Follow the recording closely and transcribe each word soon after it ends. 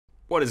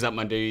What is up,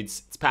 my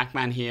dudes? It's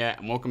Pac-Man here,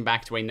 and welcome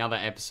back to another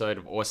episode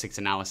of ANALYSED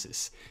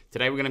Analysis.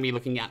 Today we're going to be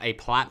looking at a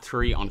Plat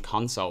 3 on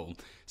console.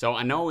 So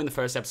I know in the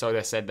first episode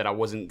I said that I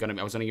was only going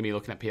to be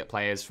looking at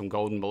players from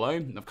Gold and below.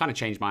 I've kind of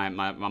changed my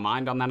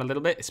mind on that a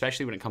little bit,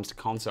 especially when it comes to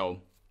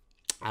console.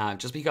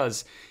 Just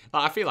because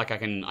I feel like I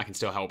can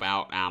still help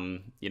out.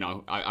 You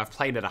know, I've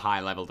played at a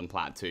higher level than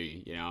Plat 2,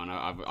 you know, and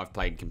I've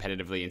played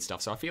competitively and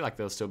stuff. So I feel like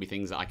there'll still be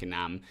things that I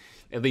can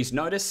at least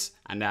notice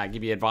and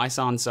give you advice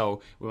on.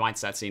 So we might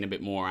start seeing a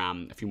bit more,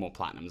 a few more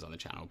platinums on the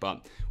channel.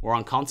 But we're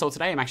on console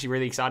today. I'm actually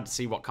really excited to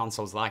see what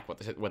console's like, what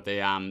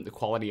the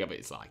quality of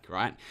it is like,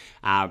 right?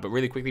 But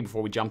really quickly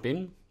before we jump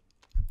in,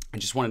 I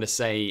just wanted to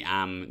say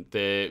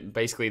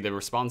basically the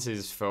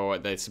responses for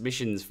the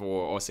submissions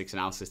for ANALYSED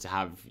Analysis to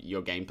have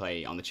your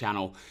gameplay on the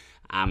channel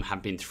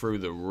have been through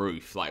the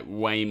roof, like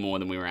way more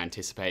than we were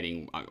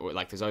anticipating.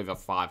 Like there's over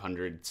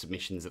 500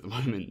 submissions at the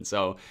moment.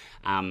 So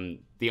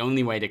the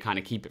only way to kind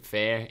of keep it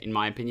fair, in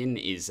my opinion,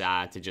 is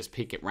to just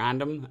pick at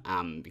random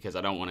because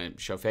I don't want to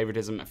show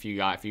favoritism. A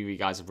few of you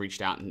guys have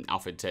reached out and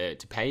offered to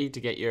pay to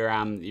get your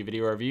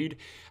video reviewed,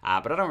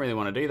 but I don't really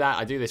want to do that.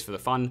 I do this for the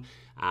fun.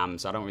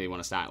 So I don't really want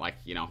to start like,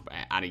 you know,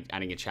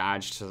 adding a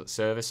charge to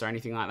service or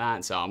anything like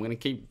that. So I'm going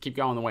to keep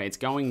going the way it's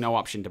going. No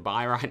option to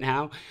buy right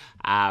now.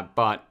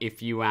 But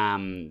if you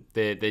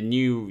the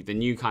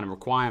new kind of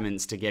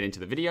requirements to get into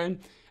the video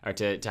or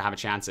to have a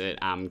chance at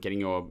getting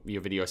your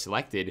video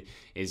selected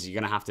is you're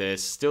going to have to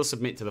still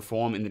submit to the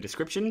form in the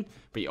description,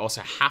 but you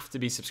also have to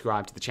be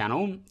subscribed to the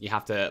channel. You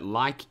have to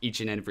like each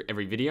and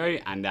every video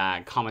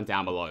and comment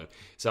down below.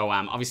 So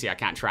obviously I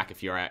can't track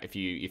if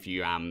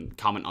you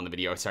comment on the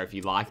video, so if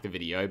you like the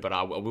video, but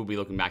I will be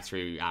looking back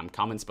through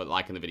comments, but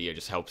liking the video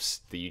just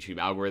helps the YouTube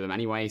algorithm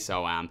anyway.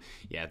 So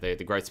yeah,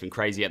 the growth's been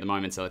crazy at the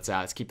moment, so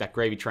let's keep that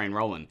gravy train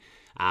rolling.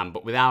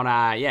 But without,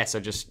 yeah, so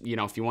just, you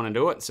know, if you want to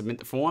do it, submit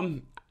the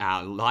form,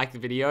 like the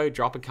video,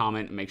 drop a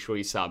comment, and make sure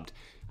you subbed.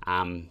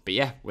 But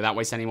yeah, without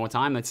wasting any more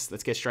time, let's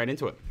get straight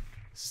into it.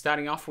 So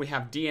starting off, we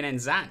have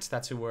Dnn-Zat.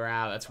 That's who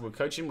we're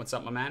coaching. What's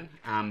up, my man?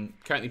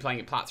 Currently playing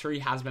at Plat 3.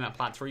 Has been at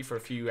Plat 3 for a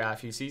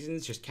few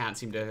seasons. Just can't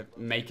seem to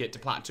make it to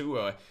Plat 2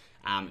 or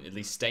at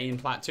least stay in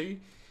Plat 2.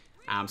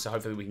 So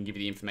hopefully we can give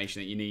you the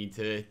information that you need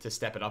to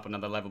step it up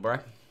another level, bro.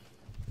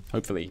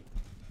 Hopefully.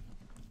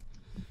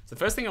 So the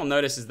first thing you'll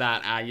notice is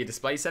that your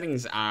display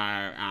settings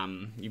are,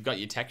 you've got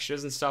your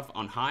textures and stuff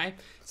on high.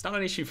 It's not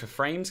an issue for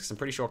frames, because I'm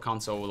pretty sure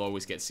console will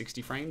always get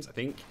 60 frames, I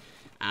think.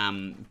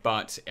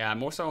 But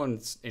more so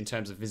in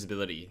terms of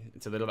visibility.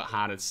 It's a little bit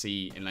harder to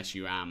see unless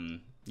you,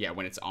 yeah,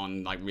 when it's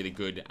on like really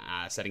good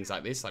settings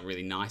like this, like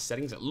really nice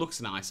settings. It looks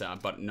nicer,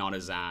 but not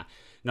as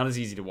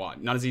easy to watch,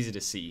 not as easy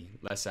to see,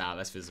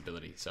 less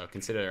visibility. So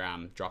consider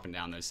dropping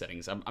down those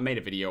settings. I made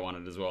a video on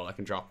it as well. I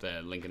can drop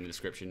the link in the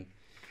description.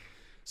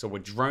 So we're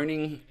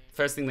droning.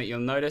 First thing that you'll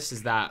notice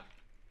is that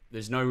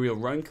there's no real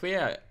roam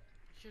clear.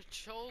 You're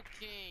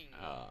choking.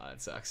 Oh,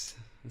 that sucks.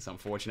 That's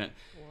unfortunate.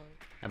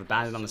 Have a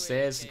bandit on the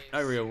stairs.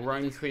 No real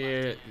roam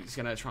clear. He's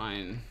gonna try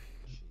and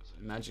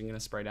imagine gonna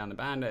spray down the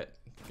bandit.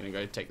 Gonna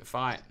go take the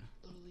fight.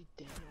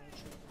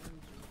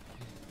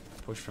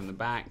 Push from the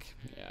back.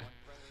 Yeah,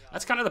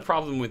 that's kind of the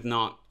problem with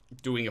not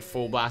doing a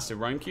full blast of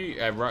roam clear.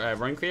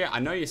 I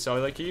know you're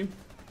solo queue.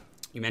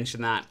 You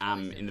mentioned that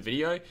in the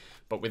video.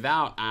 But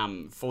without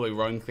fully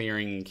roam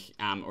clearing,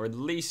 or at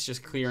least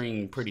just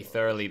clearing pretty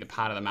thoroughly the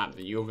part of the map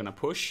that you're going to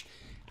push,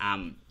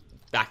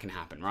 that can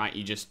happen, right?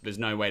 There's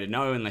no way to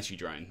know unless you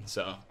drone.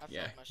 So,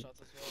 yeah.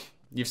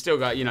 You've still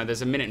got, you know,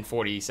 there's a minute and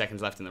 40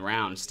 seconds left in the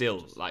round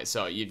still. Like,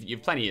 so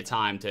you've plenty of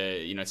time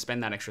to, you know,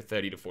 spend that extra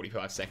 30 to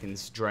 45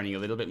 seconds droning a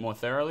little bit more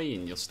thoroughly,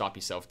 and you'll stop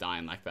yourself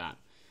dying like that.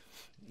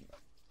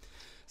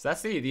 So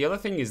that's the other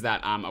thing is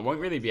that I won't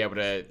really be able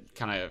to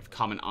kind of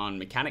comment on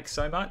mechanics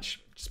so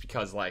much, just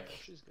because, like,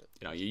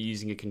 you know, you're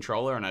using a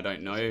controller and I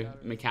don't know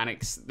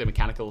the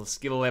mechanical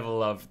skill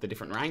level of the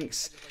different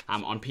ranks.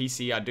 On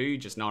PC I do,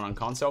 just not on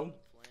console.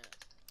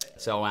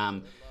 So,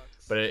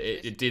 but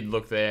it did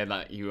look there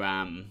that you,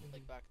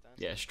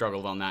 yeah,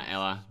 struggled on that,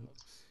 Ella.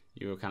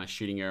 You were kind of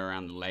shooting her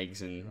around the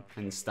legs and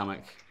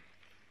stomach.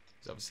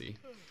 Because obviously,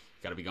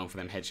 got to be going for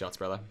them headshots,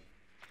 brother.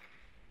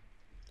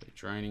 So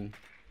droning.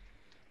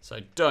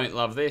 So don't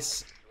love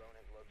this.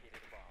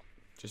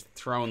 Just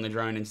throwing the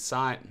drone into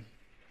sight.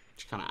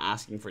 Just kind of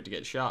asking for it to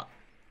get shot.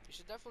 You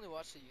should definitely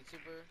watch the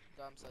YouTuber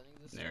that I'm sending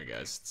this. There he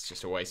goes. It's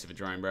just a waste of a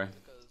drone, bro.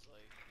 Because,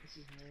 like, what's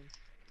his name?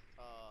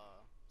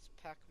 It's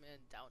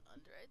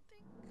PacmanDownUnder, I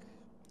think.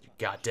 You're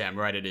goddamn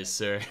right it is,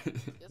 sir.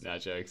 No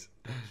jokes.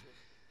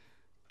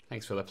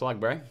 Thanks for the plug,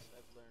 bro. I've learned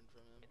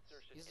from him.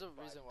 He's the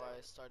reason why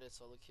I started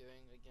solo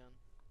queuing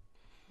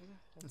again.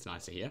 That's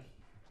nice to hear.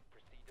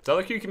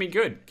 Solo queue can be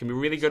good. Can be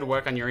really good to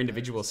work on your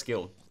individual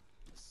skill.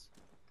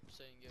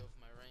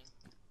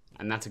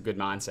 And that's a good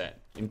mindset.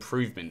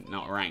 Improvement,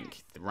 not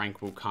rank. The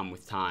rank will come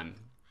with time.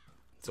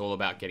 It's all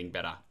about getting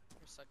better.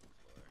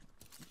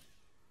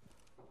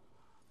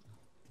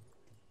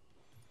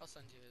 I'll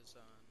send you his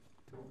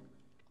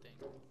thing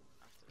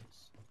after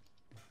this.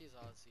 He's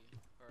Aussie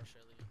or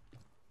Australian.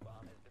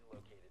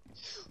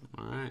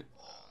 Alright.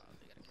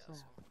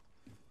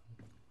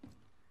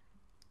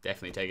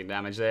 Definitely taking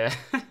damage there.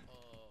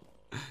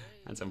 Oh,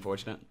 That's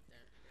unfortunate. There,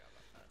 forgot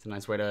about that. It's a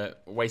nice way to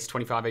waste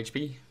 25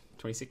 HP.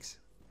 26.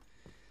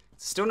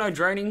 Still no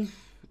droning,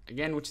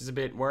 again, which is a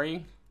bit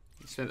worrying.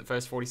 You spent the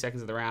first 40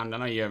 seconds of the round. I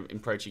know you're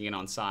approaching in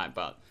on site,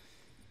 but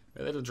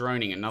a little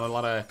droning and not a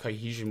lot of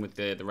cohesion with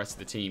the rest of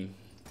the team.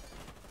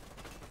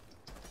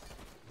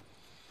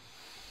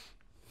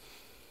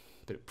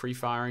 Bit of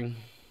pre-firing.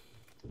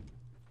 I'm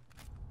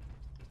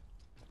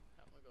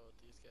gonna go with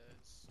these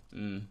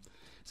guys.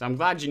 So I'm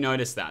glad you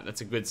noticed that.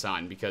 That's a good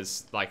sign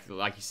because, like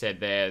you said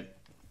there,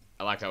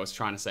 like I was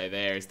trying to say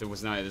there, is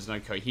there's no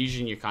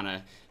cohesion. You're kind of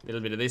a little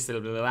bit of this, a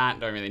little bit of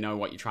that. Don't really know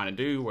what you're trying to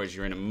do. Whereas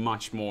you're in a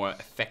much more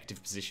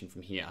effective position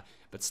from here.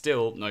 But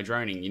still, no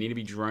droning. You need to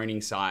be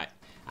droning sight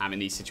in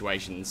these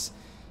situations.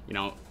 You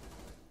know,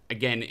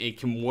 again, it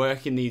can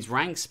work in these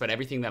ranks, but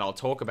everything that I'll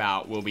talk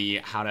about will be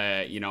how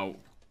to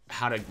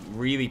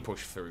really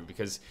push through.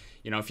 Because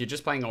if you're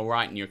just playing all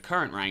right in your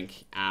current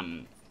rank,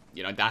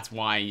 that's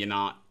why you're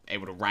not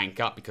able to rank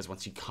up, because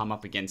once you come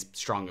up against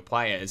stronger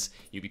players,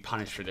 you'll be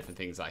punished for different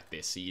things like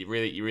this. So you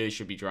really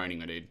should be droning,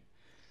 my dude.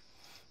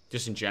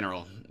 Just in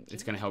general,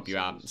 it's going to help you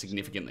out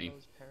significantly.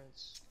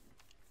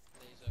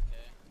 He's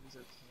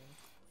okay.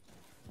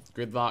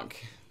 Gridlock.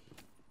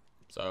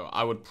 So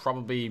I would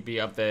probably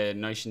be of the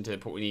notion to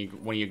put one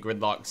of your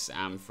gridlocks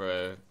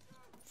for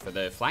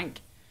the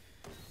flank.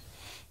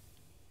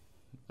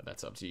 But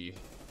that's up to you.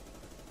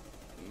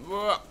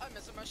 I'm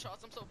missing my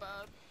shots. I'm so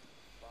bad.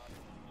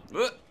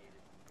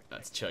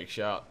 That's a choke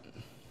shot.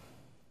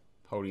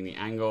 Holding the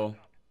angle.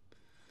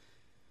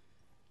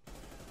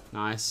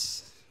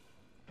 Nice.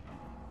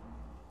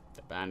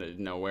 The bandit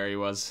didn't know where he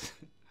was.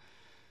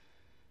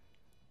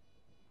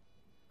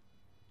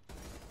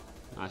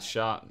 Nice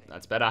shot.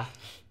 That's better.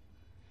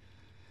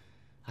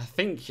 I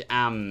think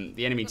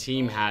the enemy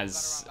team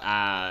has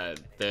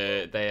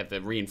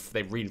they've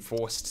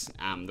reinforced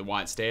the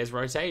white stairs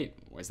rotate,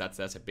 whereas that's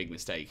a big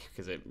mistake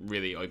because it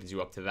really opens you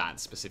up to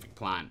that specific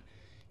plan.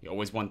 You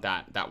always want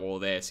that wall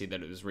there. See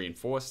that it was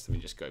reinforced. Let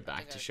me just go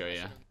back to show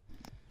you.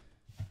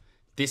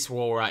 This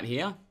wall right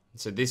here.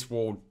 So this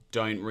wall,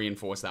 don't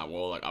reinforce that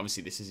wall. Like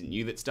obviously this isn't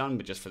you that's done,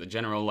 but just for the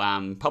general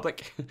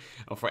public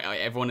or for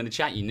everyone in the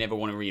chat, you never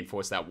want to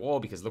reinforce that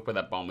wall because look where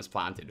that bomb was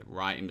planted,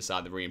 right in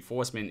beside the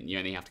reinforcement. And you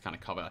only have to kind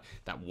of cover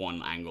that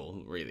one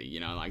angle, really.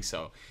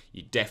 So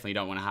you definitely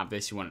don't want to have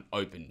this. You want it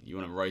open. You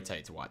want to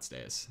rotate to white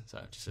stairs.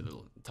 So just a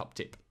little top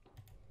tip.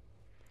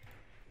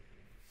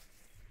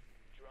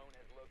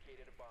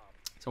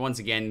 So once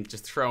again,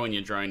 just throw in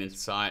your drone into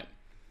sight.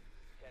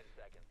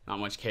 Not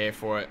much care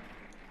for it.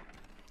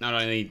 Not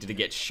only did it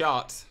get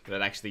shot, but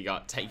it actually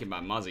got taken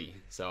by Muzzy.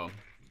 So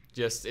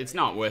just it's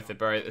not worth it,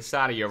 bro. At the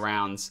start of your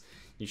rounds,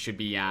 you should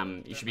be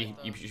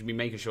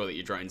making sure that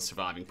your drone's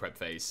surviving prep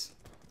phase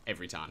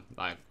every time,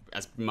 like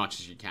as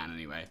much as you can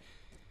anyway.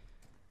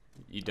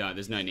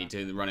 There's no need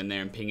to run in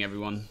there and ping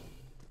everyone.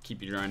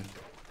 Keep your drone.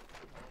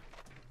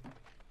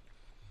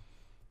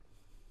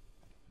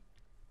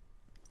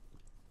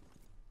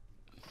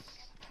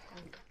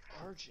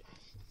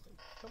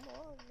 Come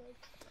on,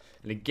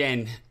 and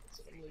again,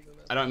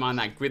 I don't mind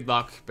that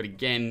gridlock, but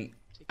again,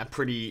 a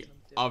pretty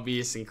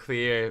obvious and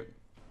clear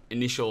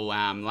initial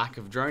lack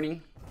of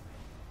droning.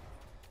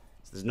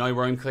 So there's no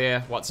roam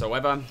clear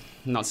whatsoever. I'm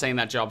not saying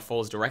that job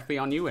falls directly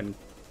on you and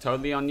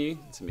totally on you.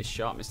 It's a missed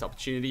shot, missed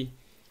opportunity.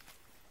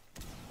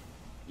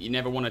 You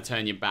never want to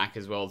turn your back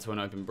as well to an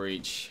open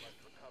breach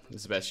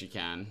as best you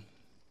can.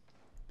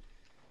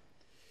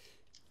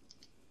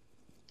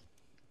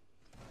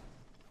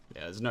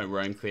 Yeah, there's no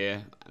roam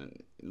clear.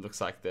 And it looks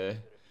like they're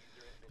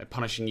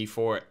punishing you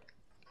for it.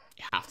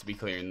 You have to be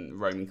clearing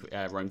roam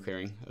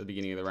clearing at the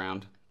beginning of the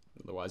round.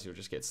 Otherwise, you'll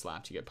just get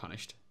slapped. You get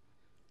punished.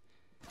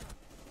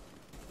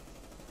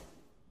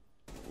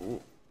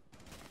 Ooh.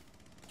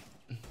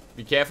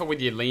 Be careful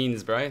with your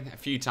leans, bro. A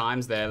few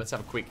times there. Let's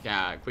have a quick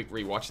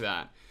rewatch of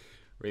that.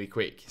 Really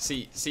quick.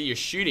 See, you're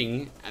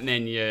shooting, and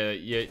then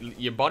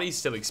your body's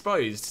still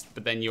exposed,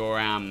 but then you're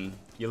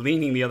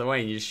leaning the other way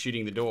and you're just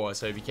shooting the door.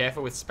 So be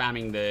careful with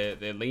spamming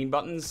the lean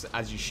buttons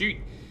as you shoot.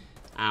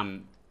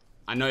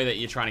 I know that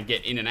you're trying to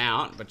get in and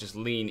out, but just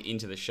lean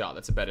into the shot.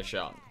 That's a better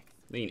shot.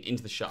 Lean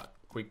into the shot.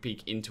 Quick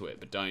peek into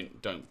it, but don't.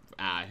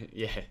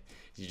 You're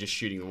just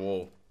shooting the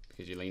wall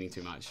because you're leaning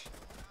too much.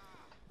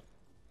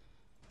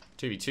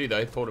 2v2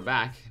 though, pulled it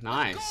back.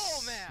 Nice.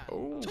 Let's go,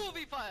 man.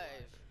 2v5.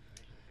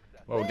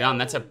 Well done.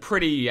 That's a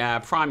pretty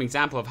prime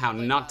example of how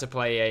not to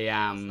play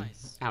around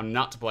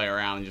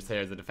just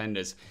there as the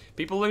defenders.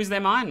 People lose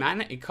their mind,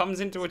 man. It comes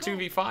into a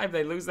 2v5,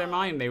 they lose their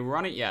mind, they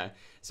run at you.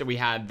 So we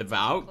had the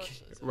Valk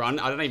run.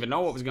 I don't even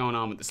know what was going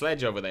on with the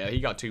sledge over there. He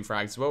got 2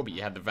 frags as well, but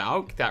you had the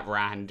Valk that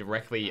ran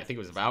directly. I think it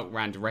was Valk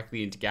ran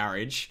directly into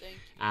garage.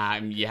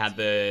 You had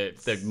the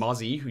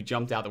Mozzie who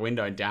jumped out the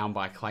window down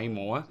by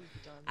Claymore,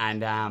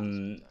 and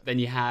then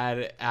you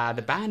had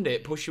the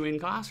Bandit push you in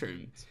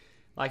classroom.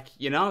 Like,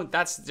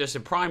 that's just a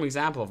prime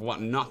example of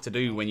what not to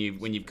do when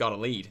you've got a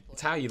lead.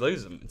 It's how you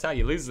lose them. It's how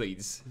you lose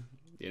leads.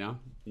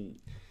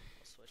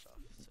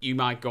 You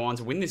might go on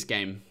to win this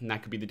game, and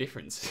that could be the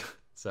difference.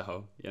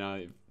 So, you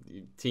know,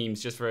 teams,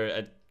 just for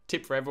a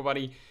tip for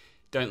everybody,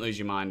 don't lose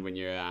your mind when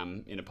you're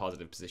in a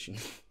positive position.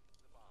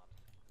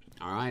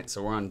 All right,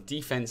 so we're on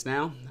defense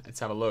now. Let's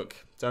have a look.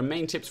 So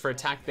main tips for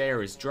attack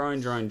there is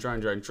drone, drone, drone,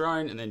 drone,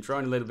 drone, and then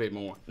drone a little bit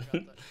more.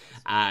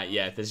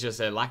 Yeah, there's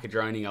just a lack of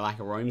droning, a lack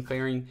of roam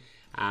clearing.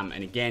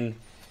 And again,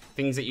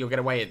 things that you'll get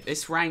away at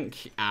this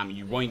rank,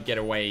 you won't get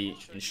away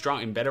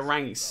in better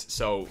ranks.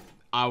 So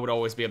I would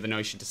always be of the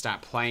notion to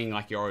start playing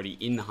like you're already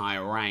in the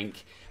higher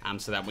rank,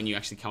 so that when you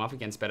actually come up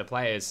against better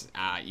players,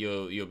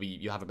 you'll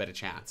have a better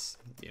chance.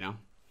 You know.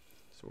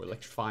 So we're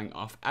electrifying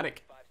off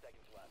attic.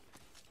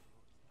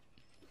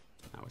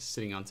 We're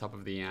sitting on top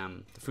of the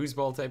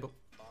foosball table.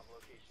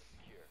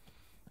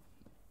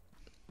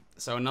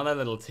 So another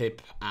little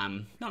tip,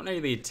 not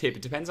really a tip,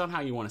 it depends on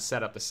how you want to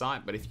set up the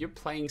site, but if you're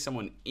playing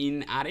someone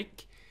in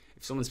attic,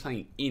 if someone's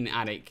playing in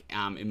attic,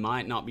 it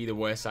might not be the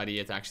worst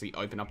idea to actually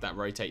open up that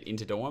rotate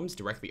into dorms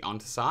directly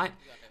onto site,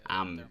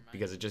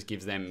 because it just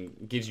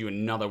gives you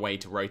another way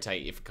to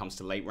rotate if it comes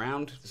to late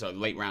round. So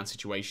late round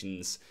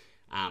situations,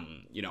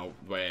 you know,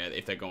 where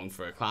if they're going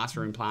for a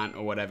classroom plant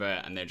or whatever,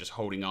 and they're just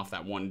holding off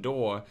that one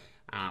door,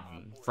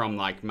 from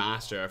like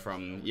master,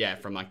 from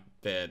like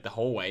the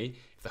hallway,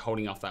 if they're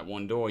holding off that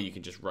one door, you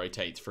can just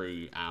rotate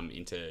through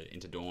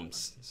into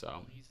dorms.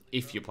 So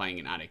if you're playing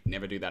an attic,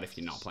 never do that if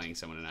you're not playing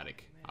someone in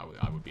attic.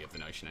 I would be of the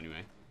notion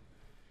anyway.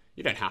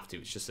 You don't have to,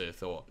 it's just a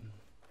thought.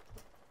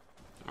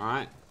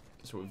 Alright,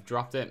 so we've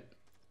dropped it.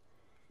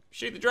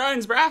 Shoot the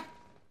drones, bruh!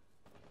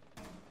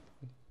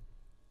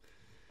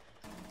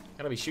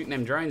 Gotta be shooting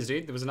them drones,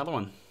 dude. There was another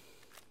one.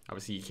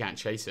 Obviously you can't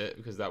chase it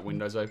because that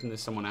window's open.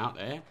 There's someone out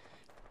there.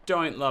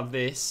 Don't love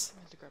this.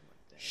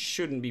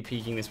 Shouldn't be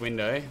peeking this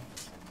window.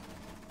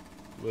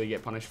 Will you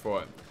get punished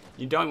for it?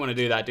 You don't want to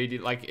do that,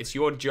 dude. Like, it's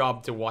your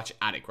job to watch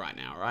attic right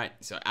now, right?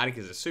 So attic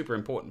is a super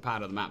important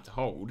part of the map to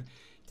hold.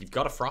 You've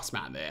got a frost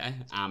mat there.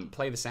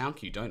 Play the sound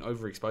cue. Don't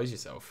overexpose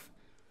yourself.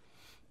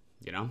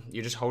 You know,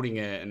 you're just holding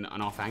an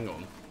off angle,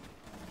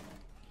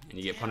 and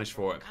you get punished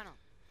for it.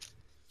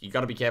 You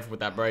got to be careful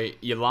with that, bro.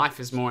 Your life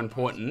is more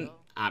important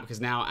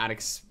because now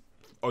attic's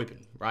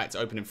open, right? It's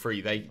open and free.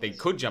 They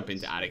could jump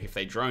into attic if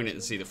they drone it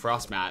and see the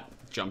frost mat,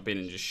 jump in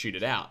and just shoot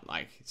it out.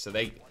 Like, so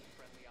they,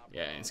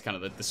 yeah, it's kind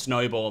of the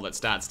snowball that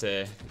starts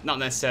to, not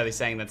necessarily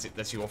saying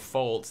that's your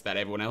fault that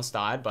everyone else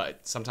died, but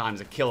sometimes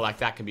a kill like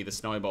that can be the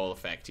snowball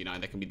effect. You know,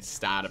 that can be the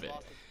start of it.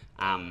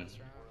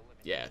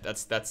 Yeah,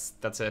 that's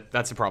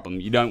a problem.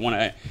 You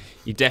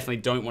definitely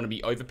don't want to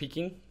be over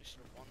peaking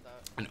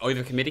and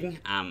over committing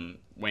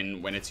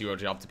when it's your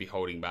job to be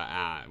holding,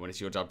 when it's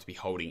your job to be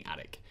holding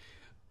attic,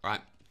 right?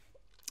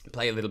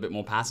 Play a little bit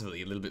more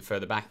passively, a little bit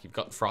further back. You've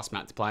got the frost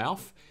mat to play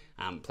off.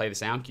 Play the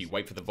sound cue,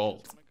 wait for the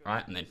vault,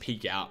 right? And then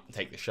peek out,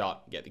 take the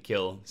shot, get the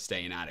kill,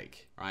 stay in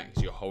attic, right?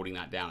 Because you're holding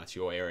that down. It's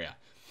your area.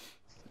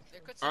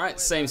 All right,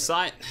 same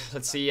site.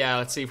 Let's see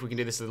if we can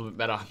do this a little bit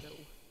better.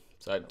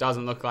 So it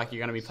doesn't look like you're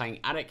going to be playing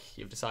attic.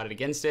 You've decided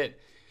against it.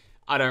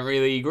 I don't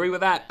really agree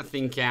with that. I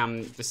think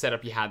the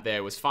setup you had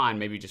there was fine,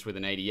 maybe just with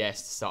an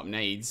ADS to stop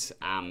nades.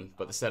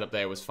 But the setup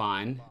there was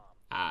fine.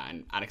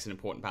 And attic's an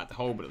important part to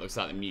hold, but it looks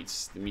like the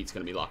mute's going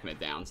to be locking it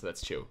down, so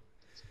that's chill.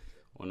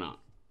 Or not.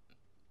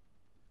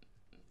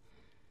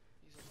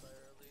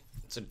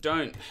 So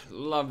don't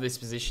love this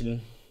position.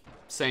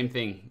 Same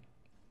thing.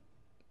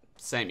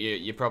 Same.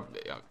 You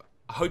probably.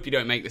 I hope you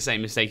don't make the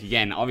same mistake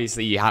again.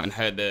 Obviously, you haven't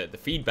heard the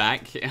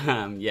feedback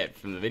yet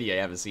from the video.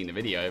 You haven't seen the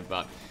video,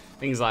 but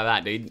things like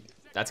that, dude.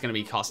 That's going to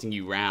be costing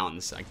you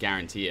rounds. I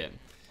guarantee it.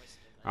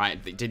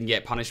 Right? They didn't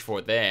get punished for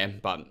it there,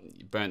 but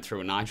you burnt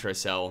through a nitro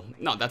cell.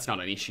 No, that's not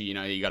an issue. You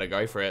know, you got to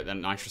go for it. The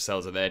nitro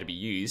cells are there to be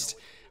used.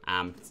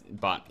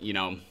 But you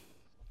know,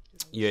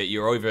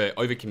 you're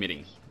over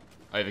committing.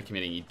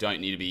 Overcommitting. You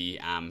don't need to be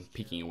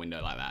peeking a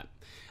window like that.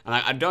 And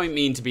I don't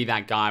mean to be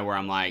that guy where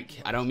I'm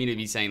like, I don't mean to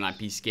be saying like,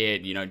 be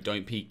scared, you know,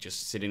 don't peek,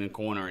 just sit in a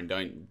corner and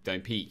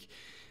don't peek.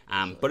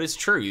 But it's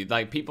true.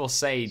 Like, people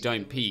say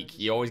don't peek.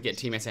 You always get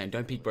teammates saying,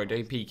 don't peek, bro,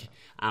 don't peek.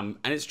 And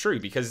it's true,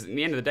 because in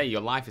the end of the day, your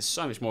life is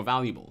so much more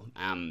valuable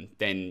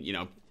than, you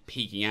know,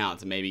 peeking out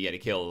to maybe get a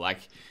kill.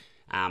 Like,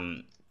 at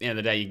the end of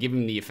the day, you're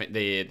giving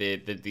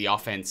the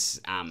offense,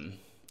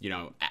 you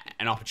know,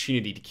 an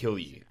opportunity to kill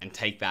you and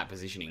take that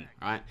positioning,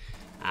 right?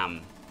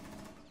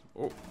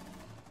 Oh,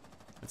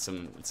 that's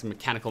some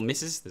mechanical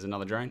misses. There's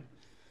another drone,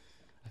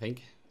 I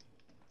think.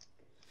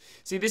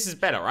 See, this is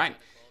better, right?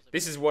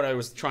 This is what I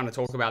was trying to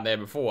talk about there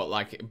before.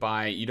 Like,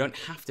 you don't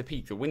have to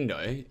peek the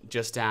window.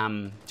 Just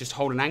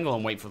hold an angle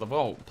and wait for the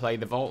vault. Play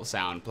the vault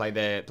sound. Play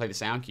the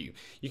sound cue.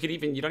 You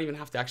don't even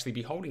have to actually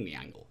be holding the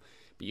angle.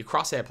 But your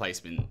crosshair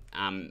placement,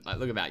 like,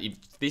 look at that.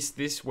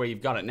 This where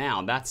you've got it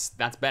now. That's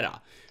better,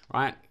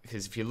 right?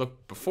 Because if you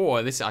look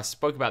before this, I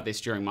spoke about this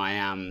during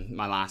my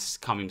my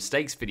last common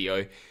mistakes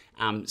video.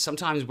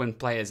 Sometimes when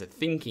players are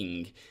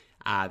thinking,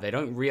 they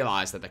don't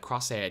realize that the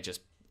crosshair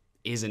just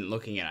isn't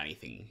looking at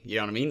anything. You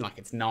know what I mean? Like,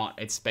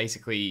 it's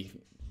basically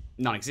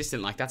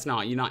non-existent. Like that's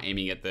not, you're not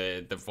aiming at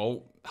the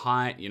vault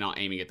height, you're not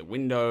aiming at the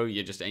window,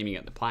 you're just aiming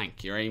at the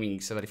plank. You're aiming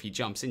so that if he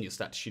jumps in, you'll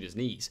start to shoot his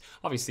knees.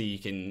 Obviously you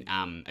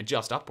can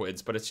adjust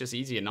upwards, but it's just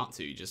easier not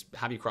to. Just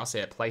have your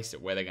crosshair placed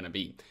at where they're going to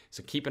be.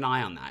 So keep an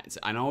eye on that.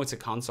 I know it's a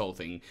console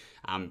thing,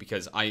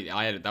 because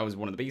that was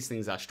one of the biggest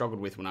things I struggled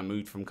with when I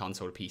moved from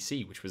console to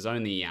PC, which was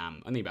only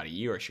about a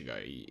yearish ago.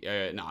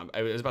 No,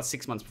 it was about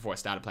 6 months before I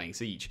started playing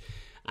Siege.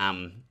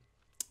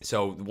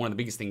 So one of the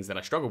biggest things that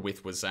I struggled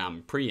with was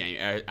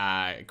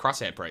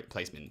crosshair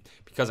placement,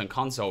 because on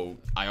console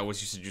I always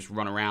used to just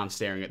run around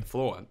staring at the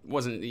floor. It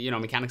wasn't,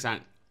 mechanics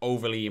aren't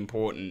overly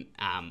important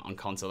on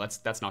console.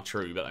 That's not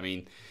true, but I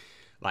mean,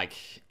 like,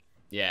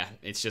 yeah,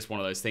 it's just one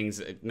of those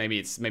things. Maybe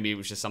it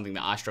was just something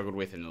that I struggled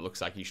with, and it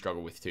looks like you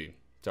struggle with too.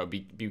 So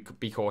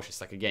be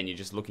cautious. Like again, you're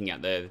just looking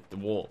at the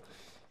wall.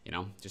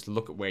 Just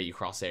look at where your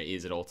crosshair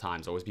is at all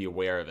times. Always be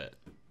aware of it.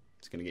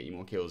 It's gonna get you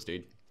more kills,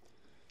 dude.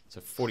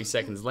 So 40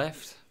 seconds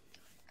left.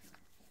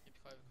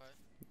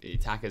 The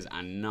attackers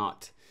are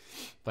not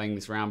playing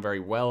this round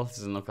very well. It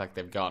doesn't look like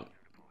they've got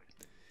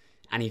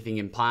anything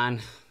in plan.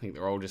 I think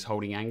they're all just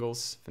holding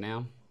angles for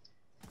now.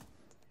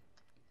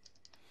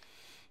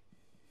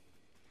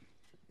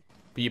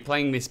 But you're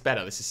playing this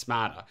better. This is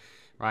smarter,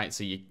 right?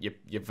 So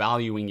you're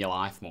valuing your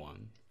life more.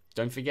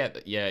 Don't forget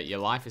that your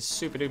life is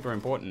super duper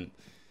important.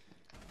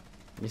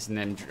 Missing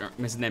them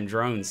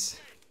drones.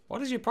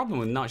 What is your problem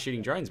with not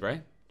shooting drones, bro?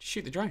 Just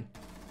shoot the drone.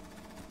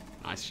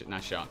 Nice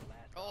shot.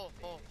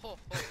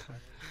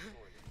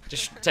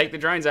 Just take the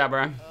drones out,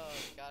 bro. Oh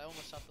god, I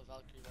almost shot the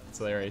Valkyrie. It's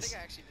hilarious.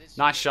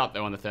 Nice Nice shot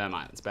though on the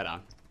thermite. That's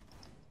better.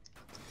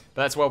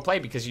 But that's well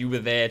played, because you were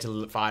there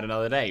to fight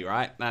another day,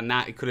 right? And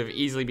that it could have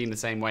easily been the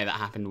same way that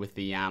happened with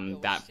the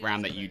that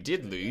round that you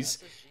did lose,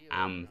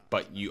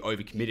 but you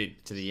overcommitted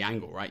to the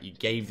angle, right? You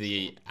gave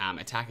the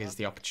attackers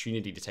the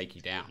opportunity to take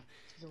you down.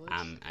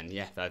 And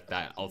yeah,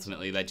 that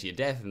ultimately led to your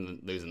death and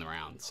losing the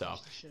round. So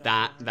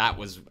that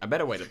was a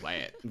better way to play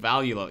it.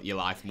 Value your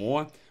life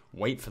more.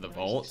 Wait for the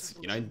vault.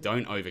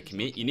 Don't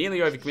overcommit. You nearly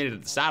overcommitted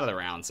at the start of the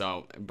round.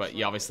 So, but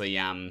you obviously,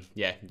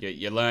 yeah,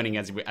 you're learning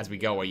as we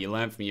go. Or you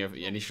learn from your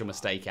initial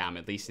mistake,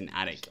 at least in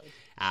Attic.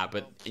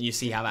 But you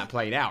see how that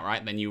played out,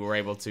 right? Then you were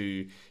able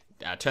to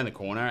turn the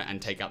corner and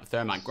take out the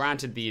thermite.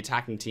 Granted, the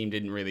attacking team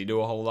didn't really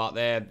do a whole lot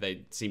there.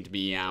 They seemed to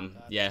be,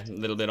 yeah, a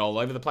little bit all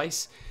over the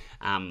place.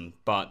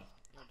 But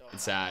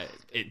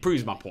it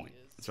proves my point.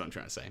 That's what I'm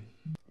trying to say.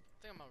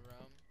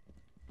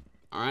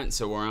 Alright,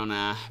 so we're on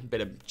a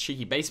bit of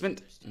cheeky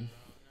basement.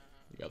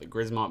 We've got the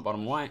Grismite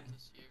bottom white.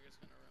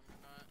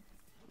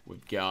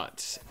 We've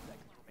got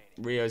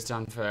Rio's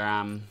done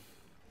for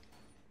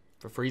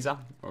freezer,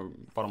 or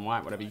bottom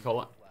white, whatever you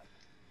call it.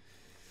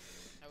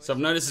 So I've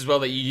noticed as well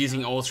that you're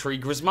using all three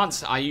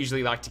Grismites. I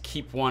usually like to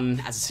keep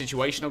one as a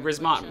situational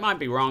Grismite. Might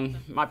be wrong.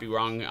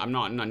 I'm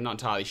not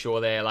entirely sure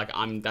there. Like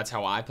that's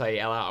how I play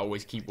Ela. I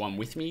always keep one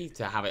with me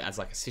to have it as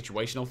like a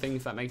situational thing,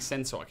 if that makes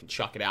sense. So I can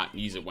chuck it out and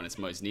use it when it's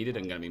most needed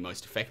and going to be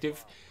most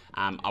effective.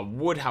 I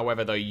would,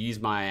 however, though, use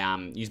my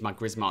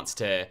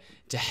Grismites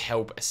to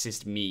help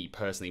assist me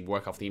personally,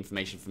 work off the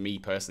information for me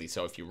personally.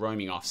 So if you're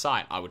roaming off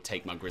site, I would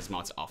take my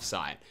Grismites off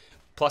site.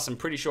 Plus, I'm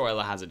pretty sure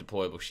Ela has a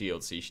deployable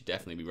shield, so you should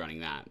definitely be running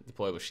that.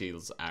 Deployable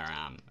shields are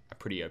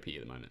pretty OP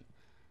at the moment.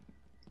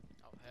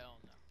 Oh, hell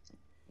no.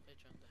 They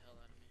jumped the hell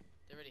out of me.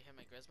 They already hit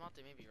my Grismite,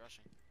 they may be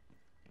rushing.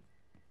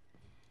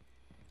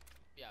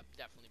 Yeah,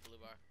 definitely blue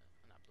bar.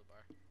 Not blue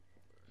bar.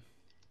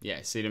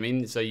 Yeah, see what I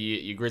mean? So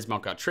your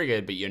Grismite got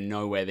triggered, but you're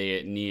nowhere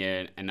there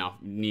near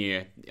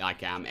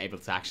like able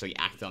to actually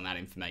act on that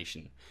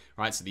information.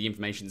 Right, so the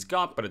information's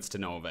got, but it's to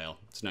no avail.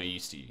 It's no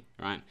use to you,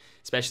 right?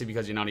 Especially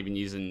because you're not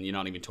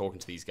even talking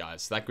to these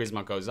guys. So that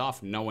Grismite goes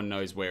off, no one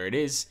knows where it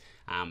is.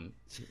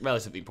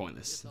 Relatively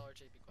pointless.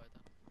 Okay.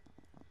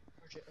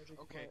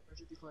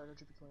 RJ, be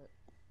quiet.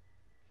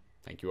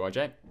 Thank you, RJ. RJ,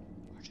 I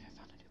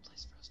found a new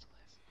place for us to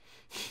live.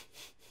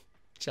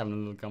 Just having a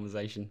little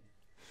conversation.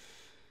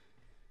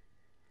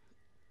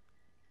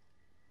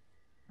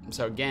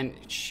 So again,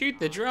 shoot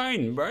the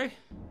drone, bro.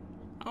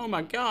 Oh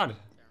my god.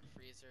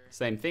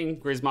 Same thing,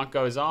 Grismite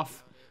goes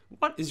off.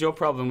 What is your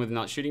problem with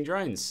not shooting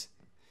drones?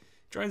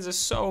 Drones are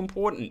so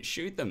important.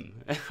 Shoot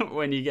them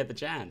when you get the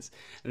chance.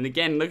 And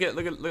again,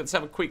 let's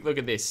have a quick look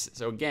at this.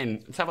 So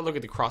again, let's have a look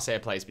at the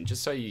crosshair placement,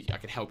 just so I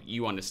can help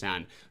you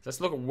understand. So let's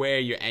look at where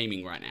you're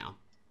aiming right now.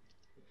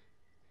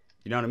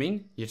 You know what I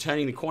mean? You're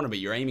turning the corner, but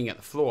you're aiming at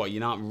the floor. You're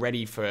not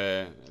ready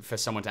for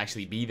someone to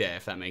actually be there,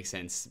 if that makes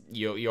sense.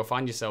 You'll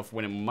find yourself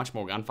winning much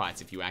more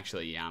gunfights if you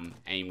actually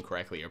aim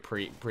correctly or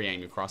pre-aim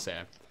your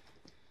crosshair.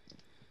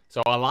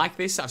 So I like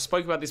this. I've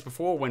spoken about this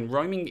before. When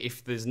roaming,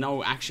 if there's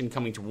no action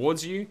coming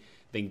towards you,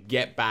 then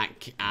get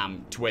back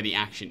to where the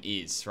action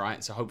is,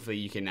 right? So hopefully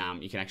you can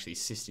actually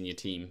assist in your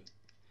team.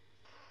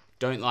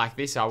 Don't like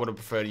this. I would have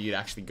preferred you to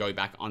actually go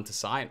back onto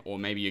site, or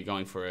maybe you're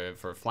going for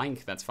a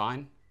flank. That's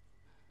fine.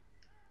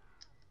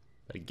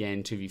 But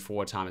again,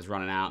 2v4 time is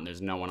running out, and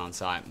there's no one on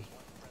site.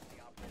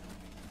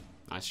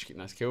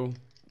 Nice kill.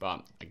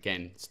 But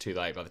again, it's too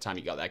late. By the time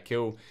you got that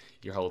kill,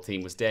 your whole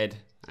team was dead,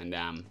 and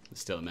there's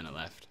still a minute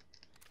left.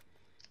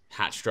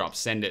 Hatch drop.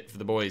 Send it for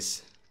the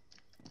boys.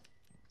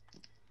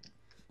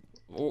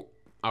 Oh,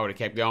 I would have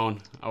kept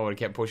going. I would have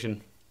kept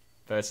pushing,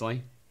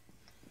 personally.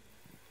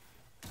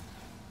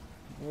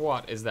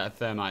 What is that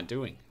thermite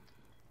doing?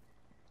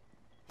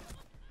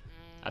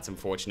 That's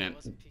unfortunate.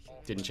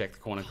 Didn't check the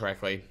corner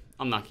correctly.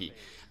 Unlucky.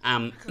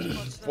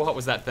 What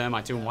was that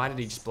thermite doing? Why did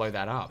he just blow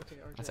that up?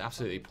 That's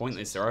absolutely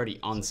pointless. They're already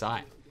on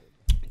site.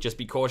 Just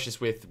be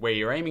cautious with where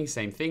you're aiming.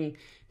 Same thing.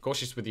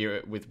 Cautious with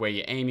where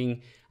you're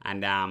aiming,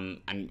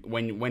 and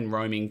when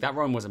roaming. That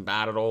roam wasn't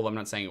bad at all. I'm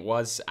not saying it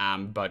was,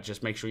 but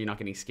just make sure you're not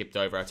getting skipped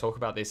over. I talk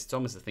about this. It's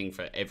almost a thing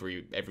for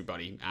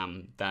everybody.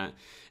 That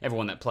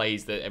everyone that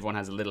plays, that everyone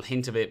has a little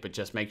hint of it, but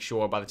just make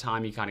sure by the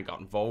time you kind of got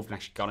involved and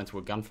actually got into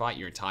a gunfight,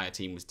 your entire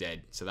team was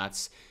dead. So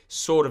that's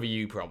sort of a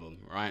you problem,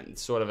 right?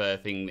 It's sort of a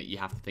thing that you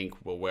have to think,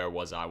 well, where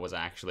was I? Was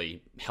I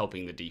actually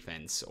helping the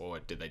defense, or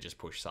did they just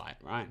push site,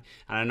 right?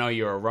 And I know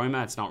you're a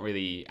roamer. It's not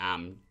really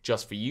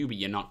just for you, but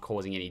you're not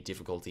causing any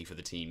difficulty for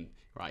the team,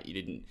 right? You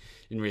didn't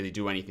really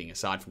do anything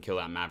aside from kill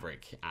that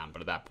Maverick, but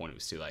at that point it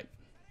was too late.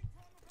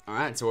 All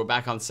right, so we're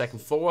back on the second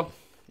floor.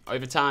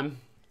 Overtime.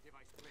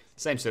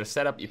 Same sort of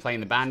setup. You're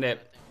playing the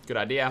Bandit. Good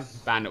idea.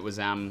 Bandit was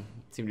seemed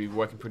to be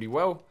working pretty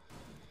well.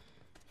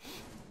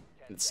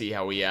 Let's see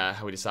how we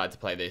decide to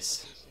play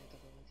this.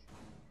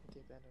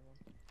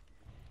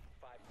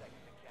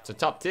 So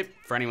top tip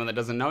for anyone that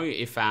doesn't know,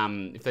 if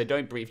you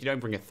don't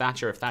bring a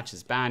Thatcher, if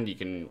Thatcher's banned, you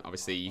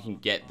can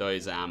get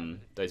those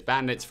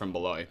bandits from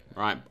below,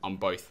 right? On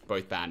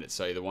both bandits.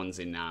 So the ones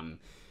in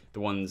the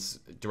ones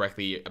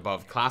directly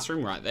above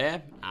classroom, right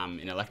there,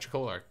 in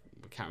electrical, or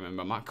I can't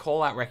remember. My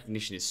call out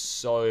recognition is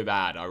so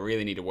bad. I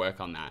really need to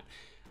work on that.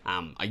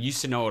 I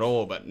used to know it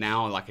all, but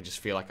now like I just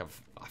feel like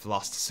I've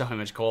lost so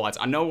much call outs.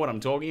 I know what I'm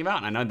talking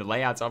about, and I know the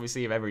layouts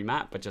obviously of every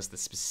map, but just the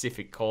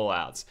specific call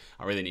outs,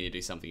 I really need to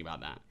do something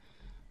about that.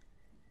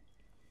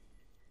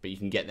 But you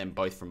can get them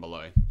both from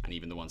below, and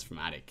even the ones from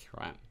attic,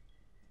 right?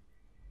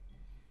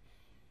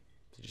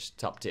 So just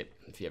top tip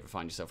if you ever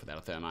find yourself without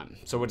a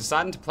thermite. So we're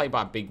deciding to play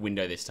by a big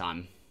window this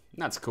time.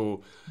 That's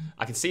cool.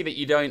 I can see that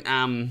you don't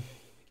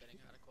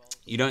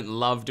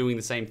love doing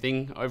the same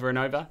thing over and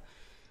over.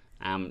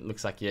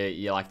 Looks like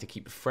you like to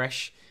keep it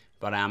fresh,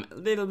 but a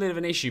little bit of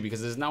an issue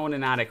because there's no one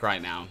in attic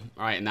right now,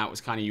 all right? And that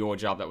was kind of your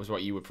job. That was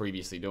what you were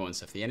previously doing.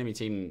 So if the enemy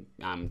team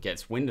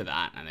gets wind of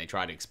that and they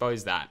try to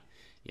expose that,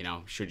 you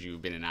know, should you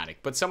have been an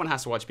addict. But someone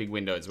has to watch big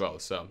window as well,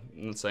 so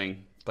I'm not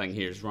saying playing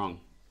here is wrong.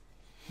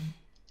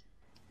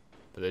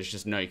 But there's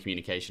just no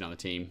communication on the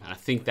team. And I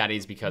think that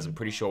is because I'm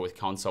pretty sure with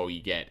console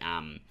you get,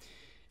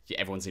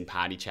 everyone's in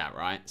party chat,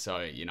 right? So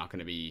there's not going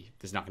to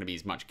be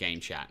as much game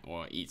chat,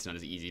 or it's not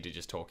as easy to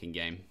just talk in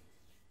game.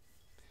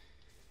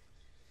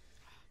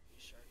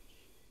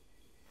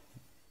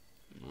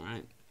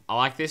 Alright. I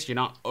like this. You're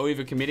not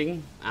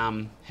over-committing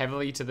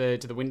heavily to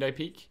the window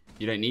peak.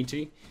 You don't need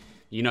to.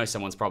 You know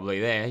someone's probably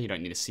there. You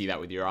don't need to see that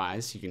with your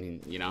eyes. You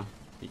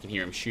can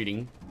hear him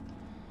shooting.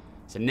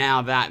 So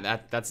now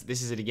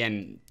this is it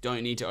again.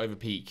 Don't need to over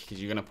peak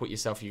because you're gonna put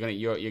yourself.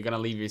 You're gonna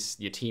leave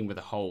your team with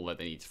a hole that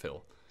they need to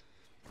fill.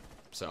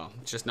 So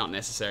it's just not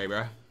necessary,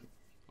 bro.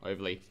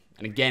 Overly.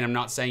 And again, I'm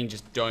not saying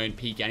just don't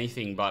peek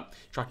anything, but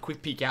try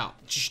quick peek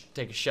out. Just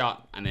take a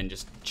shot and then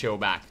just chill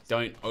back.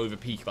 Don't over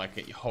peek, like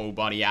get your whole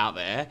body out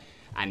there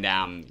and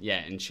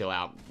and chill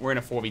out. We're in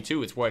a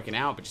 4v2. It's working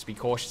out, but just be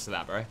cautious of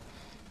that, bro.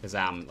 Because,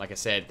 like I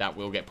said, that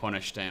will get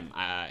punished in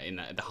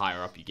the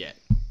higher up you get.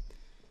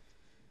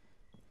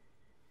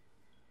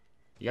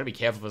 You gotta be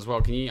careful as well.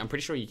 I'm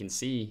pretty sure you can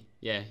see,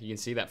 you can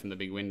see that from the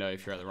big window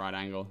if you're at the right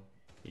angle.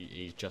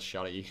 He just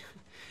shot at you.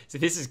 So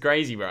this is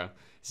crazy, bro.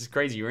 This is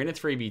crazy. You're in a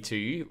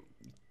 3v2.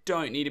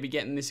 Don't need to be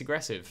getting this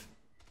aggressive.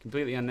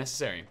 Completely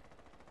unnecessary.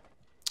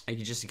 Like,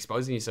 you're just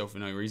exposing yourself for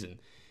no reason.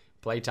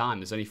 Play time.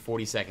 There's only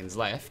 40 seconds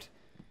left.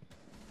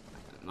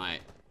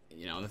 Like,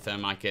 the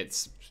thermite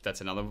gets... That's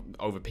another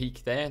over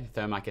peak there. The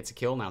thermite gets a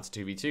kill. Now it's a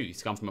 2v2.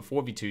 He's gone from a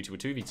 4v2 to a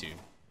 2v2.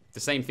 The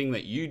same thing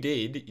that you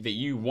did, that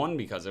you won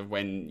because of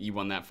when you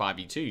won that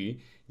 5v2,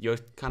 you're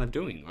kind of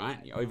doing, right?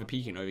 You're over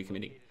peaking, over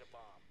committing.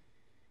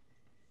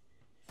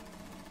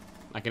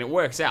 Like, and it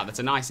works out. That's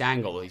a nice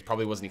angle. He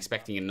probably wasn't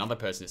expecting another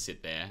person to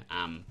sit there.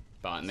 And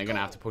they're going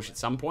to have to push at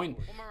some point.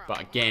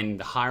 But again,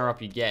 the higher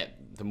up you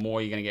get, the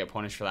more you're going to get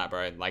punished for that,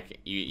 bro. Like,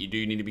 you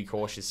do need to be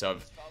cautious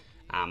of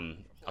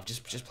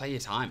just play your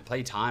time.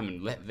 Play time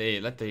and let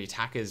the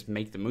attackers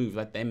make the move.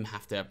 Let them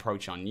have to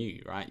approach on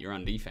you, right? You're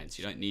on defense.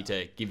 You don't need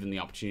to give them the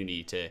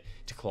opportunity to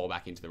claw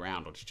back into the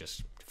round or to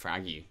just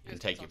frag you and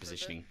take your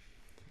positioning.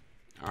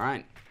 All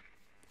right.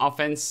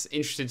 Offense,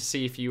 interested to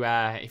see if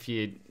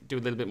you do a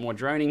little bit more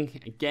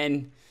droning.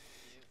 Again,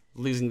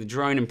 losing the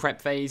drone in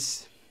prep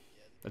phase.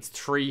 That's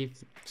 3.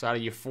 So out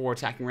of your 4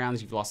 attacking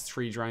rounds, you've lost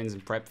 3 drones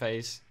in prep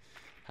phase.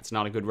 That's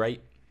not a good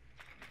rate.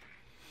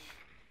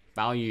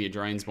 Value your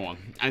drones more.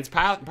 And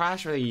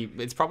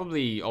it's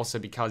probably also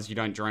because you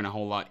don't drone a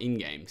whole lot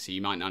in-game, so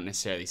you might not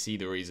necessarily see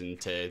the reason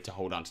to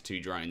hold on to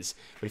 2 drones.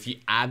 But if you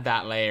add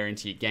that layer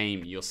into your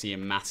game, you'll see a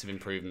massive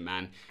improvement,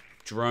 man.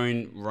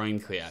 drone, roam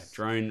clear.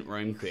 Drone,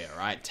 roam clear,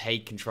 right?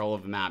 Take control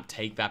of the map.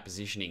 Take that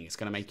positioning. It's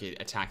going to make your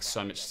attack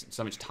so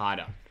much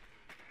tighter.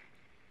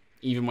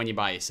 Even when you're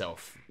by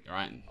yourself,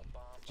 right?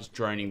 Just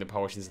droning the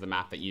portions of the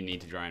map that you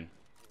need to drone.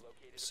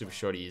 Super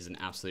Shorty is an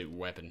absolute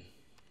weapon.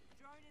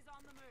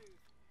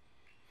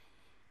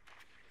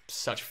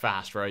 Such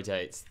fast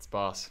rotates. It's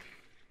boss.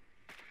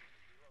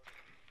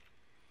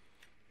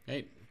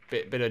 Okay,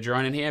 bit of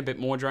droning here, a bit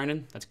more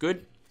droning. That's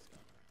good.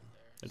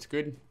 That's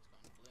good.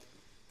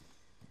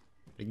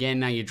 Again,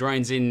 now your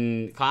drone's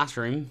in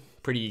classroom,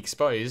 pretty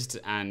exposed,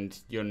 and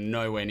you're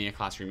nowhere near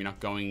classroom. You're not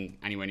going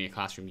anywhere near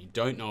classroom. You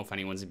don't know if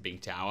anyone's in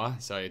big tower,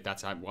 so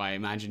that's why I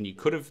imagine you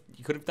could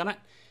have done it.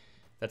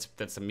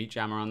 That's a meat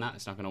jammer on that.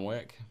 It's not going to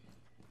work.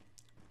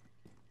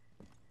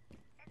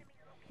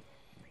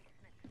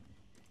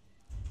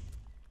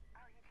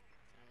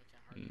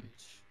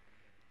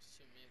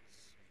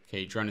 Okay,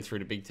 you're droning through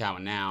the big tower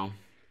now,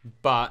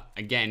 but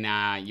again,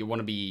 you want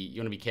to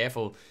be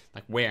careful.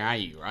 Like, where are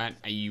you, right?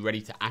 Are you ready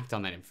to act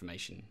on that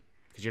information?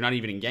 Because you're not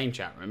even in game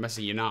chat. Remember,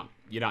 so you're not.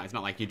 It's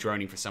not like you're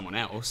droning for someone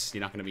else. You're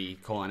not going to be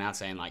calling out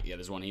saying like, yeah,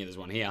 there's one here, there's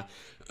one here.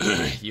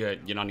 you're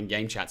not in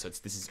game chat, so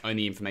this is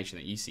only information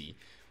that you see.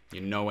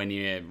 You're nowhere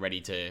near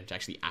ready to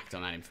actually act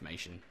on that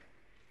information.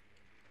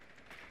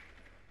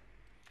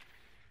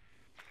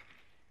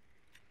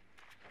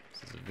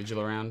 So there's a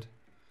vigil around.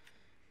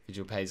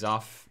 Vigil pays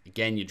off.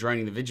 Again, you're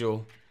droning the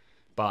vigil,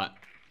 but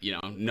you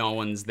know, no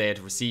one's there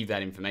to receive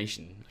that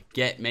information.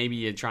 Maybe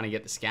you're trying to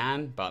get the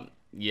scan, but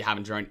you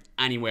haven't droned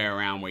anywhere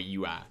around where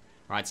you are,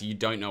 right? So you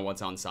don't know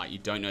what's on site. You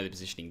don't know the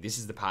positioning. This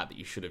is the part that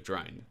you should have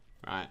droned,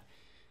 right?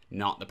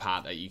 Not the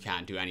part that you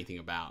can't do anything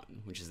about,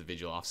 which is the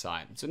vigil off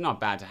site. So not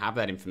bad to have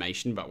that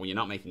information, but when you're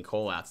not making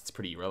call outs, it's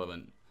pretty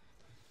irrelevant.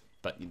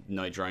 But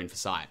no drone for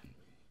site,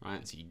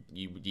 right? So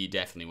you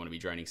definitely want to be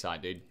droning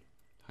site, dude.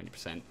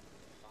 100%.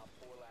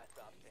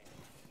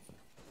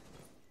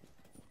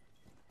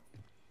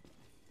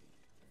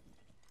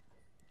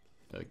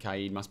 So the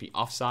Kaid must be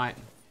off-site.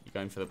 You're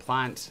going for the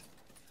plant.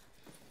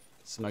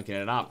 Smoking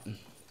it up.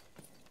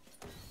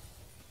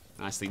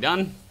 Nicely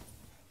done.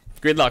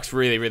 Gridlock's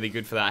really, really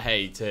good for that,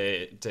 hey,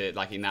 to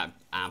like in that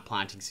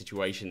planting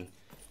situation.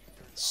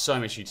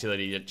 So much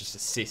utility that just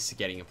assists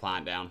getting a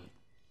plant down.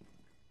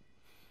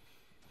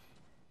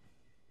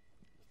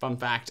 Fun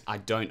fact, I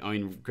don't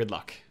own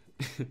Gridlock.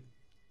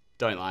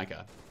 Don't like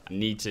her. I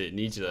need to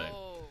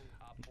though.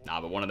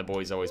 Nah, but one of the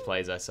boys always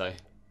plays her, so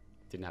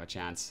didn't have a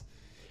chance.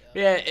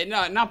 Yeah,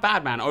 no, not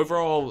bad, man.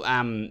 Overall,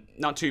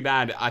 not too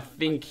bad. I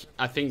think.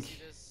 Thank you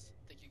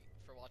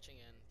for watching,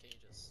 and can you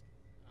just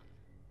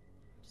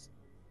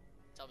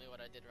tell me what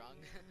I did wrong?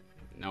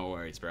 No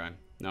worries, bro.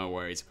 No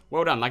worries.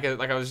 Well done. Like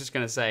I was just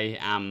gonna say,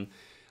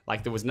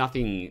 like there was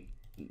nothing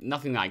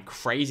like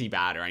crazy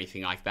bad or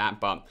anything like that.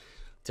 But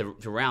to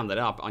round it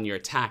up on your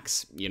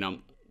attacks, you know,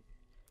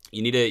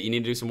 you need to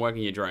do some work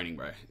in your droning,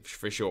 bro,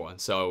 for sure.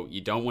 So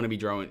you don't want to be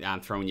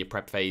throwing your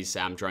prep phase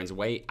drones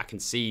away. I can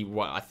see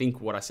I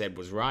think what I said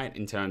was right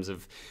in terms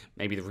of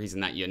maybe the reason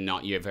that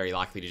you're very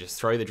likely to just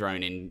throw the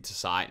drone into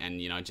site and,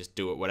 you know, just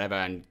do it whatever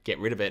and get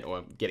rid of it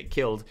or get it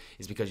killed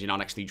is because you're not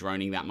actually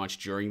droning that much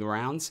during the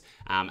rounds.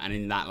 And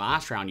in that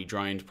last round, you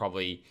droned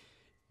probably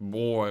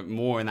more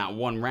in that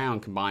one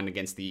round combined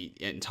against the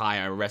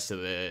entire rest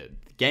of the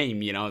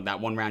game. You know, that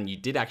one round you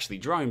did actually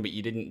drone, but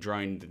you didn't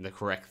drone the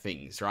correct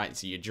things, right?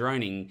 So you're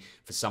droning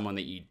for someone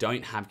that you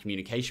don't have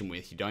communication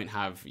with.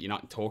 You're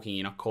not talking,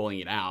 you're not calling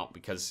it out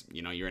because,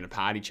 you know, you're in a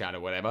party chat or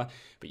whatever,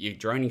 but you're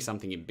droning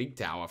something in big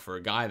tower for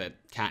a guy that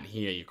can't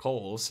hear your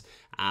calls.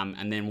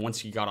 And then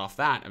once you got off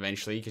that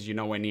eventually, because you're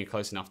nowhere near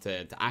close enough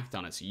to act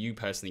on it, so you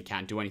personally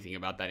can't do anything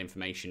about that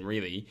information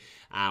really.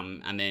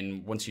 And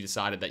then once you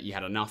decided that you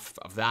had enough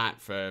of that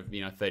for,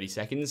 you know, 30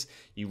 seconds,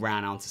 you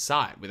ran onto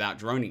site without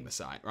droning the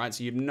site, right?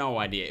 So you have no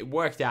idea. It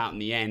worked out in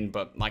the end,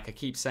 but like I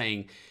keep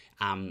saying,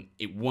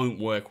 it won't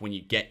work when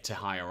you get to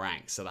higher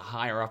ranks. So the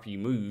higher up you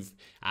move,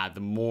 the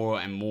more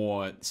and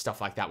more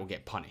stuff like that will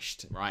get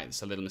punished, right?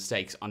 So little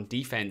mistakes. On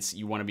defense,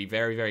 you want to be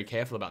very, very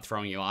careful about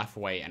throwing your life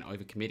away and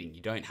overcommitting.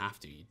 You don't have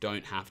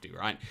to,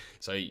 right?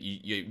 So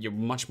you're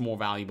much more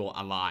valuable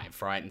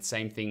alive, right? And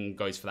same thing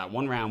goes for that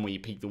one round where you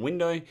peek the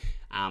window.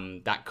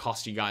 That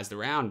cost you guys the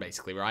round,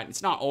 basically, right?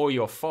 It's not all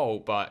your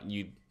fault, but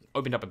you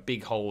opened up a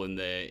big hole in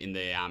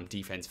the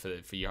defense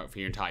for your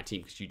entire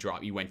team because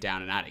you went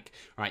down an attic,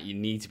 right? You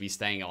need to be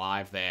staying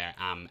alive there,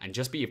 and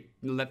just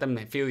let them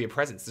feel your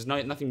presence. There's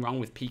nothing wrong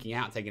with peeking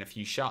out, taking a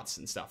few shots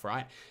and stuff,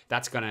 right?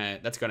 That's gonna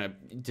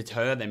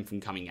deter them from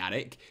coming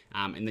attic,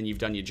 and then you've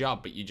done your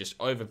job. But you just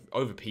over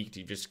peeked.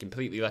 You just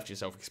completely left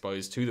yourself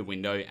exposed to the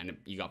window, and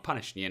you got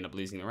punished. And you end up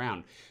losing the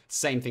round.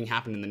 Same thing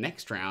happened in the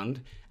next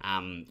round.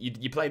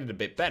 You played it a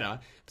bit better,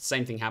 but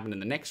same thing happened in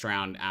the next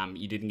round.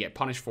 You didn't get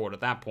punished for it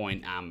at that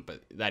point,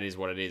 but that is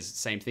what it is.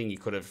 Same thing.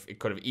 It could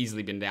have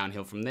easily been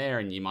downhill from there,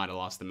 and you might have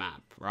lost the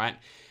map, right?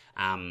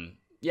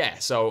 yeah,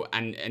 so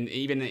and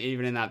even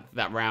in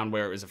that round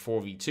where it was a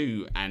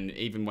 4v2, and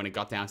even when it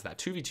got down to that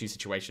 2v2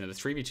 situation or the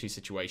 3v2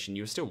 situation,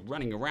 you were still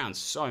running around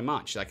so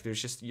much. Like,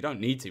 there's just, you don't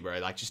need to, bro.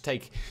 Like, just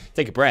take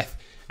a breath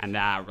and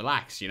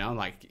relax, you know,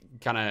 like,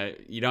 kind of,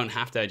 you don't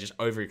have to just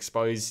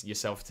overexpose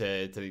yourself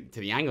to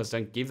the angles.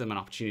 Don't give them an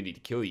opportunity to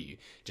kill you.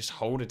 Just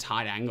hold a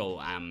tight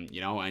angle, you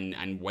know,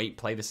 and wait,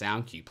 play the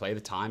sound cue, play the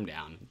time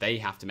down. They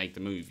have to make the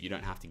move. You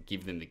don't have to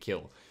give them the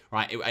kill.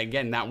 Right,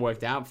 again, that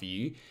worked out for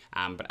you,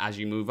 but as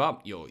you move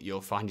up,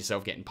 you'll find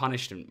yourself getting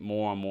punished and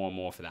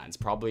more for that.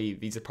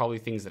 These are probably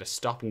things that are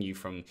stopping you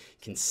from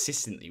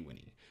consistently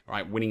winning,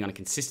 right? Winning on a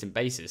consistent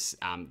basis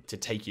to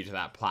take you to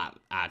that Plat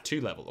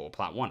 2 level or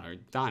Plat 1 or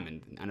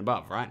Diamond and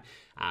above, right?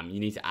 You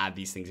need to add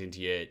these things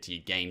into your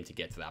game to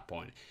get to that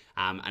point.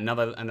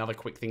 Another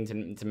quick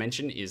thing to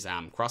mention is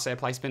crosshair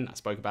placement. I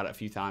spoke about it a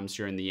few times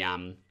during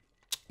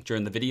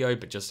the video,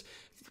 but just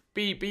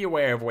be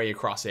aware of where your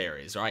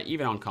crosshair is, right?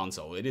 Even on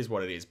console, it is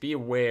what it is. Be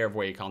aware of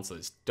where your console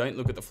is. Don't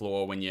look at the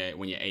floor when you're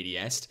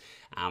ADS'd.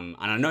 And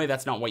I know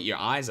that's not what your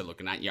eyes are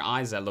looking at. Your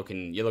eyes are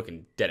you're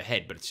looking dead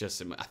ahead, but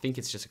I think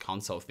it's just a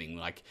console thing.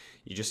 Like,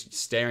 you're just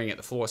staring at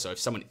the floor. So if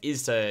someone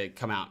is to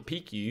come out and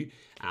peek you,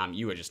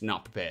 you are just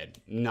not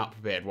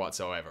prepared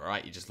whatsoever,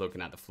 right? You're just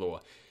looking at the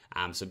floor.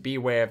 So be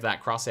aware of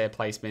that crosshair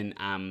placement.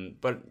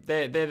 But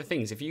they're the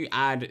things. If you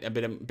add a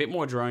bit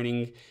more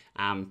droning,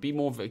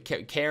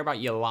 care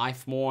about your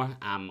life more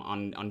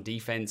on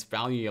defense,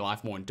 value your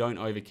life more, and don't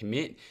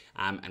overcommit.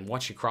 And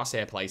watch your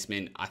crosshair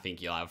placement. I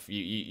think you'll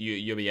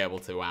be able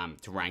to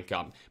rank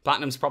up.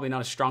 Platinum's probably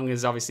not as strong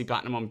as obviously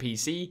Platinum on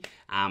PC.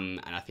 And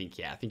I think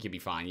you'll be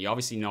fine. You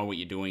obviously know what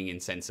you're doing in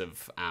sense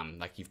of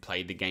like, you've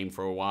played the game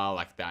for a while,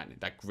 like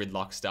that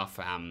gridlock stuff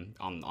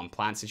on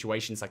plant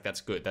situations. Like,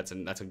 that's good. That's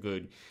a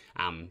good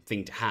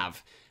thing to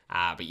have.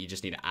 But you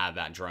just need to add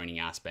that droning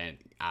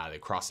aspect, the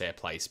crosshair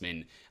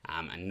placement,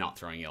 and not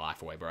throwing your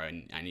life away, bro.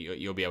 And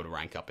you'll be able to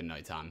rank up in no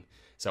time.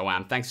 So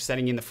thanks for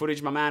setting in the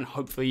footage, my man.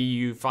 Hopefully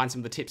you find some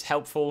of the tips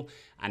helpful.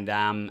 And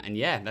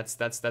yeah,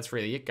 that's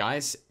really it,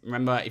 guys.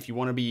 Remember, if you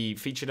want to be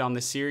featured on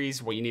this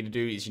series, what you need to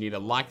do is you need to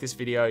like this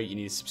video, you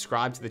need to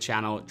subscribe to the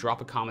channel,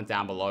 drop a comment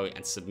down below,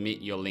 and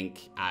submit your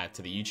link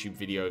to the YouTube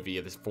video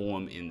via this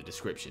form in the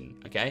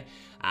description, okay?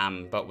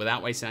 But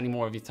without wasting any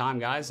more of your time,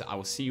 guys, I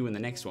will see you in the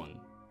next one.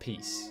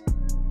 Peace.